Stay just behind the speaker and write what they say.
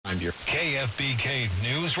I'm your KFBK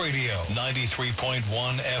News Radio, 93.1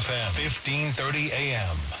 FM, 1530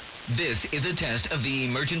 AM. This is a test of the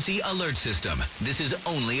emergency alert system. This is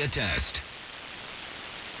only a test.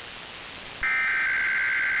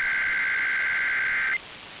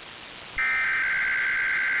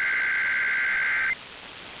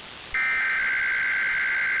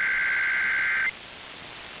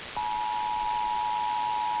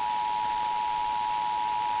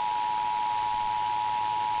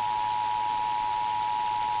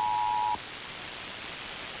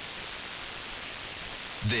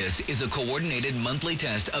 This is a coordinated monthly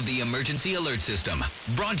test of the emergency alert system.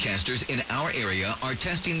 Broadcasters in our area are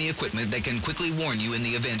testing the equipment that can quickly warn you in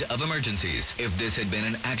the event of emergencies. If this had been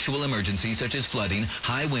an actual emergency such as flooding,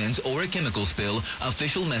 high winds, or a chemical spill,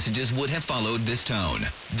 official messages would have followed this tone.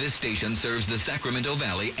 This station serves the Sacramento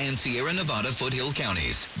Valley and Sierra Nevada foothill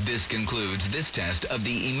counties. This concludes this test of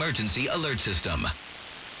the emergency alert system.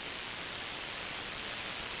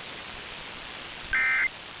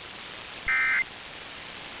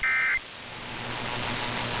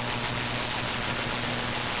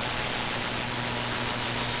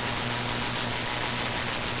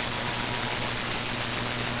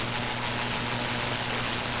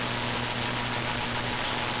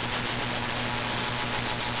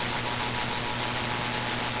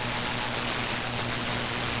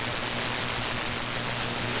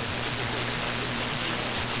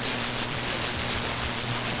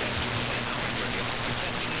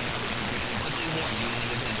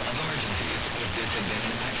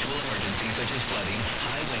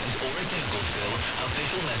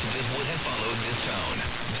 Official messages would have followed this tone.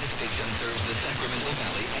 This station serves the Sacramento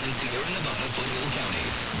Valley and Sierra Nevada foothill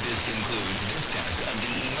counties. This concludes this test of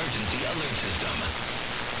the emergency alert system.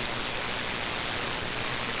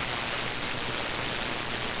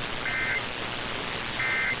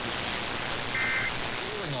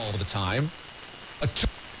 all the time.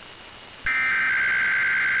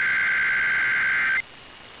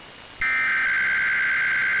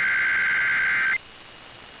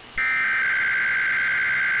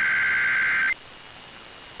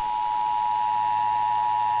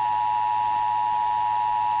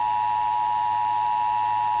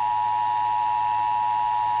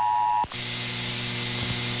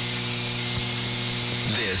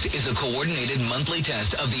 This is a coordinated monthly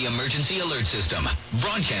test of the emergency alert system.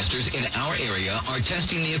 Broadcasters in our area are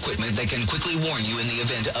testing the equipment that can quickly warn you in the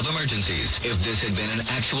event of emergencies. If this had been an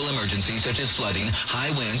actual emergency such as flooding, high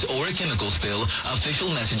winds, or a chemical spill, official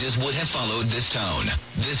messages would have followed this tone.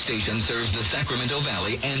 This station serves the Sacramento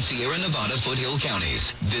Valley and Sierra Nevada foothill counties.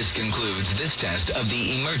 This concludes this test of the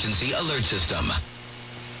emergency alert system.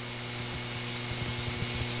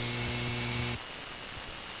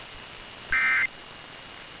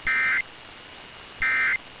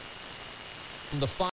 The